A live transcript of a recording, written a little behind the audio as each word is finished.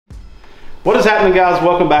What is happening, guys?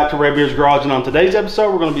 Welcome back to REDBEARD's Garage, and on today's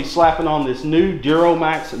episode we're going to be slapping on this new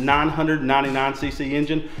Duromax 999cc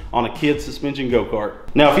engine on a kid's suspension go-kart.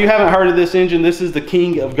 Now if you haven't heard of this engine, this is the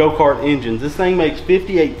king of go-kart engines. This thing makes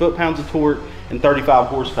 58 foot-pounds of torque and 35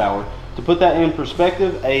 horsepower. To put that in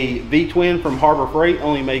perspective, a V-twin from Harbor Freight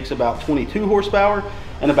only makes about 22 horsepower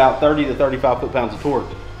and about 30 to 35 foot-pounds of torque.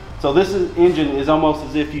 So this engine is almost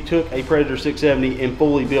as if you took a Predator 670 and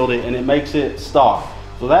fully built it, and it makes it stock.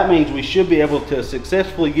 So that means we should be able to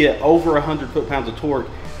successfully get over 100 foot-pounds of torque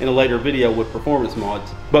in a later video with performance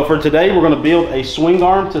mods. But for today, we're going to build a swing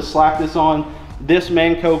arm to slap this on this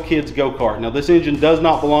Manco Kids go-kart. Now this engine does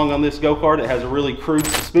not belong on this go-kart. It has a really crude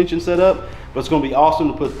suspension setup, but it's going to be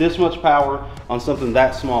awesome to put this much power on something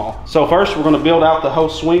that small. So first, we're going to build out the whole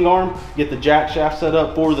swing arm, get the jack shaft set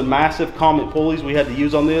up for the massive Comet pulleys we had to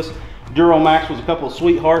use on this. Duromax was a couple of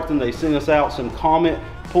sweethearts, and they sent us out some Comet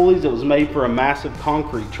pulleys that was made for a massive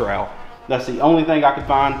concrete trowel. That's the only thing I could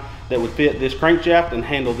find that would fit this crankshaft and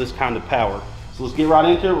handle this kind of power. So let's get right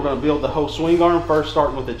into it. We're going to build the whole swing arm, first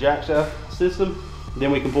starting with the jack shaft system.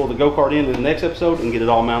 Then we can pull the go-kart in the next episode and get it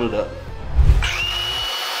all mounted up.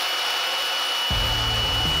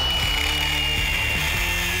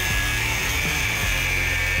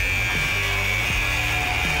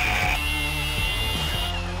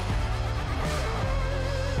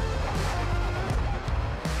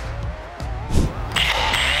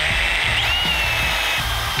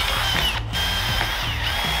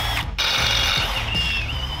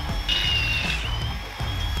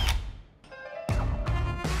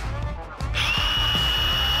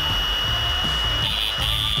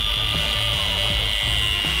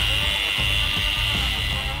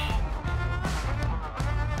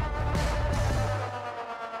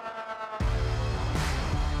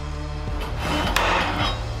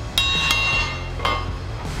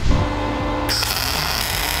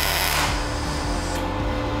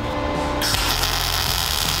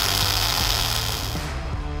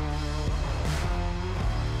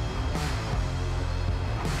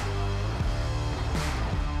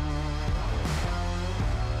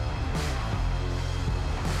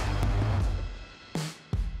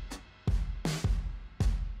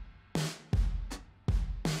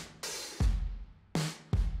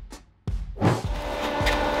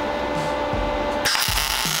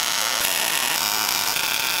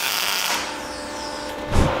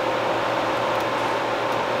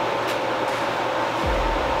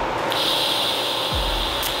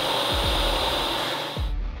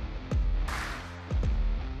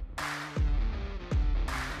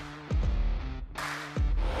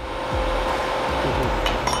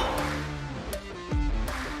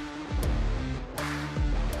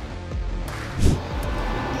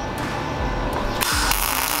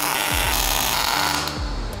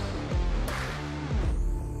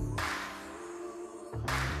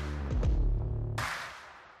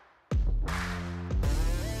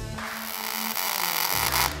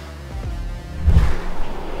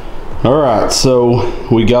 Alright, so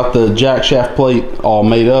we got the jack shaft plate all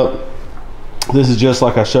made up. This is just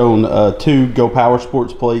like I shown two Go Power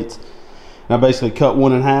Sports plates. And I basically cut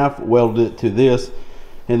one in half, welded it to this,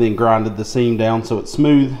 and then grinded the seam down so it's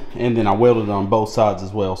smooth, and then I welded it on both sides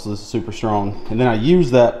as well, so this is super strong. And then I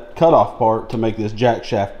used that cutoff part to make this jack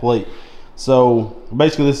shaft plate. So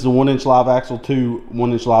basically this is a 1-inch live axle, two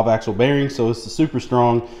 1-inch live axle bearings, so this is super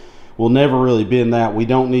strong. We'll never really bend that. We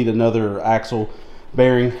don't need another axle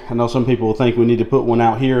bearing. I know some people will think we need to put one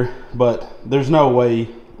out here, but there's no way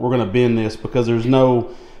we're going to bend this because there's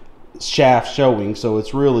no shaft showing, so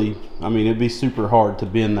it's really, I mean, it'd be super hard to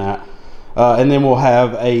bend that. And then we'll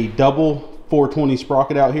have a double 420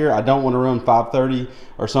 sprocket out here. I don't want to run 530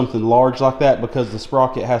 or something large like that because the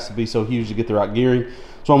sprocket has to be so huge to get the right gearing.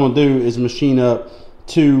 So what I'm going to do is machine up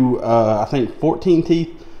two I think 14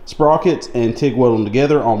 teeth sprockets and TIG weld them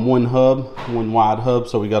together on one hub, one wide hub,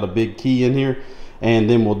 so we got a big key in here. And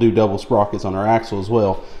then we'll do double sprockets on our axle as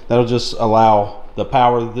well. That'll just allow the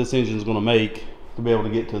power that this engine is going to make to be able to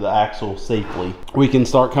get to the axle safely. We can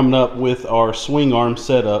start coming up with our swing arm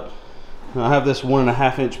setup. I have this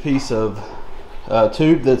 1.5 inch piece of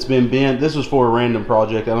tube that's been bent. This was for a random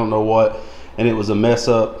project, I don't know what, and it was a mess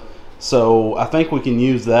up. So I think we can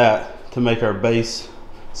use that to make our base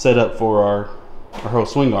setup for our whole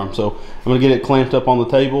swing arm. So I'm going to get it clamped up on the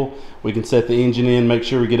table. We can set the engine in, make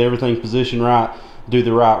sure we get everything positioned right, do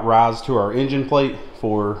the right rise to our engine plate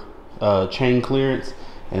for chain clearance,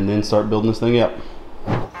 and then start building this thing up.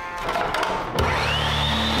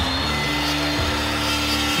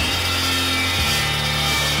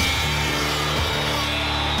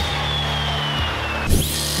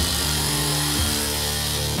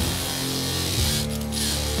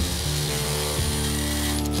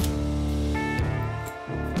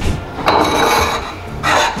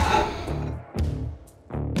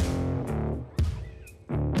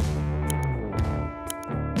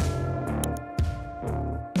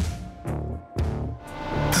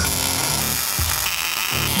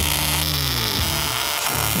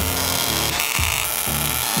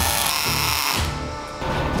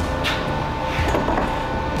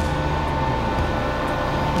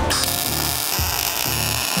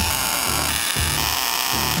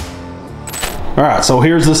 All right, so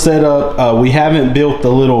here's the setup. We haven't built the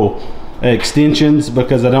little extensions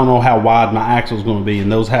because I don't know how wide my axle is going to be, and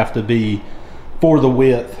those have to be for the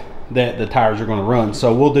width that the tires are going to run.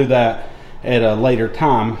 So we'll do that at a later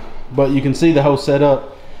time. But you can see the whole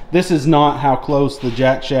setup. This is not how close the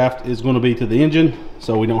jack shaft is going to be to the engine,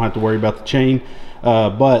 so we don't have to worry about the chain.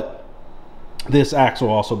 But this axle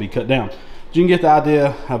will also be cut down. You can get the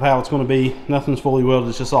idea of how it's going to be. Nothing's fully welded,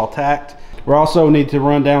 it's just all tacked. We also need to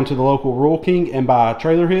run down to the local Rural King and buy a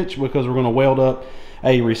trailer hitch because we're going to weld up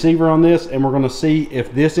a receiver on this, and we're going to see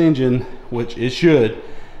if this engine, which it should,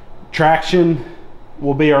 traction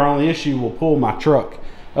will be our only issue, will pull my truck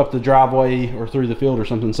up the driveway or through the field or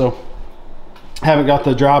something. So haven't got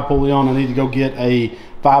the drive pulley on. I need to go get a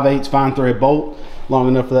 5/8 fine thread bolt long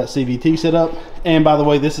enough for that CVT setup. And by the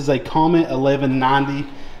way, this is a Comet 1190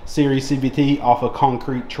 series CVT off a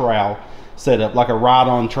concrete trowel setup, like a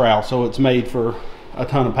ride-on trowel. So it's made for a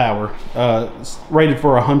ton of power. It's rated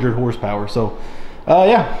for 100 horsepower. So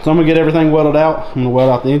yeah, so I'm gonna get everything welded out. I'm gonna weld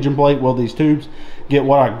out the engine plate, weld these tubes, get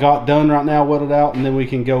what I got done right now welded out, and then we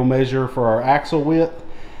can go measure for our axle width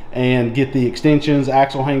and get the extensions,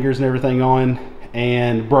 axle hangers and everything on,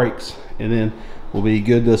 and brakes, and then we'll be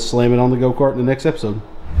good to slam it on the go-kart in the next episode.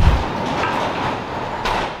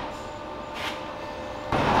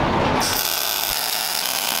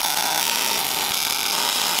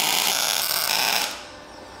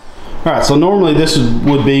 All right, so normally this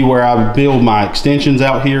would be where I would build my extensions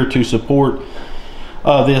out here to support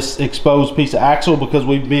this exposed piece of axle, because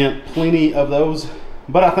we've bent plenty of those.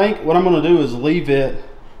 But I think what I'm going to do is leave it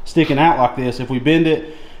sticking out like this. If we bend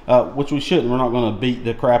it, which we shouldn't, we're not going to beat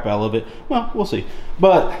the crap out of it. Well, we'll see.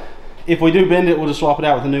 But if we do bend it, we'll just swap it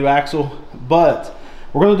out with a new axle. But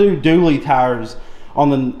we're going to do dually tires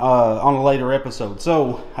on a later episode.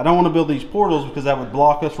 So I don't want to build these portals because that would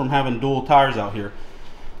block us from having dual tires out here.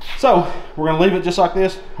 So we're going to leave it just like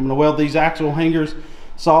this. I'm going to weld these axle hangers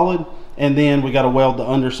solid, and then we got to weld the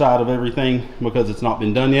underside of everything because it's not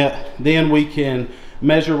been done yet. Then we can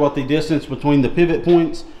measure what the distance between the pivot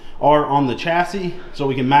points are on the chassis, so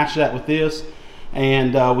we can match that with this,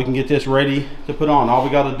 and we can get this ready to put on. All we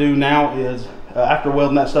got to do now is, after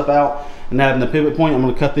welding that stuff out and having the pivot point, I'm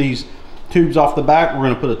going to cut these tubes off the back. We're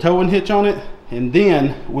going to put a towing hitch on it, and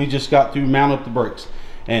then we just got to mount up the brakes,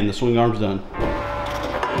 and the swing arm's done.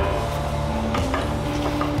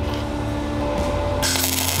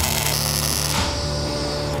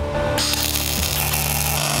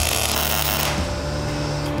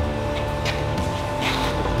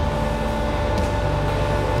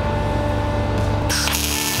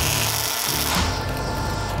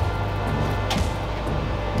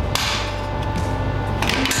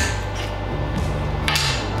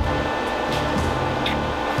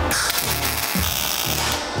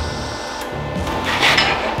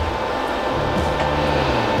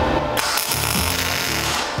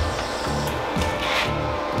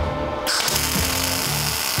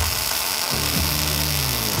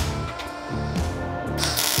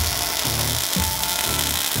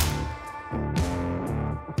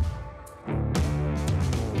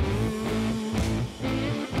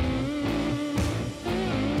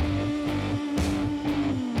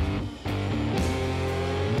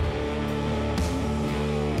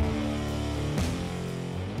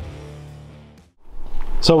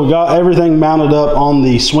 So we got everything mounted up on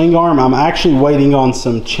the swing arm. I'm actually waiting on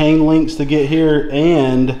some chain links to get here,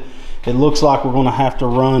 and it looks like we're going to have to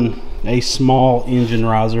run a small engine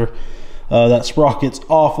riser. That sprocket's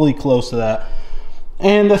awfully close to that.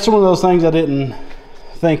 And that's one of those things, I didn't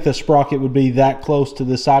think the sprocket would be that close to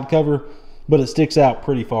the side cover, but it sticks out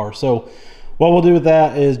pretty far. So what we'll do with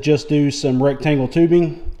that is just do some rectangle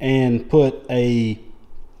tubing and put a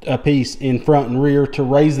piece in front and rear to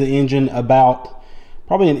raise the engine about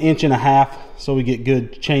probably 1.5 inches, so we get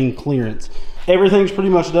good chain clearance. Everything's pretty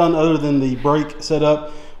much done other than the brake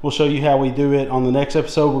setup. We'll show you how we do it on the next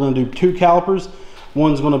episode. We're going to do 2 calipers.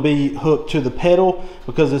 One's going to be hooked to the pedal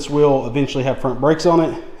because this will eventually have front brakes on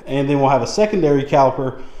it, and then we'll have a secondary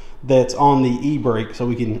caliper that's on the e-brake so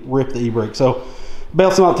we can rip the e-brake. So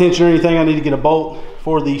belt's not tension or anything. I need to get a bolt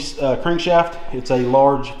for the crankshaft. It's a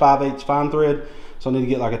large 5/8 fine thread, so I need to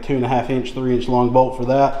get like a 2.5 inch, 3 inch long bolt for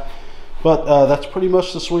that. But that's pretty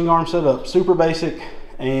much the swing arm setup. Super basic,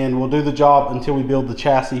 and we'll do the job until we build the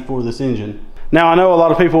chassis for this engine. Now, I know a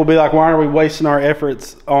lot of people will be like, why are we wasting our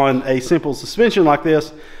efforts on a simple suspension like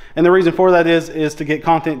this? And the reason for that is to get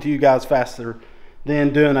content to you guys faster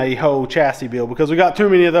than doing a whole chassis build, because we got too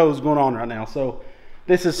many of those going on right now. So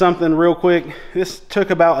this is something real quick. This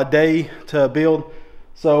took about a day to build.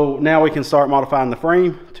 So now we can start modifying the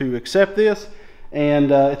frame to accept this,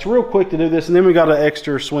 And it's real quick to do this. And then we got an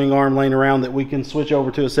extra swing arm laying around that we can switch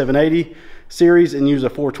over to a 780 series and use a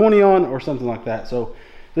 420 on or something like that. So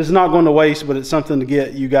this is not going to waste, but it's something to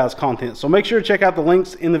get you guys content. So make sure to check out the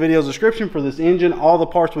links in the video's description for this engine, all the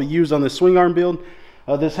parts we used on this swing arm build.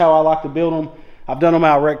 This is how I like to build them. I've done them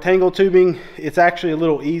out rectangle tubing. It's actually a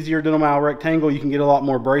little easier doing them out rectangle. You can get a lot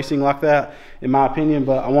more bracing like that, in my opinion,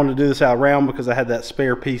 but I wanted to do this out round because I had that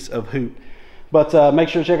spare piece of hoot. But make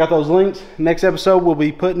sure to check out those links. Next episode, we'll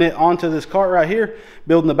be putting it onto this cart right here,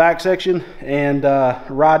 building the back section, and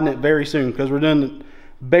riding it very soon, because we're doing the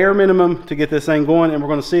bare minimum to get this thing going, and we're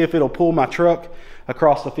going to see if it'll pull my truck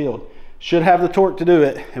across the field. Should have the torque to do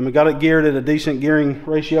it, and we got it geared at a decent gearing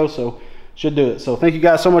ratio, so should do it. So thank you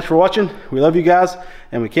guys so much for watching. We love you guys,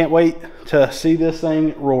 and we can't wait to see this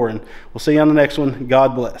thing roaring. We'll see you on the next one.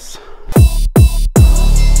 God bless.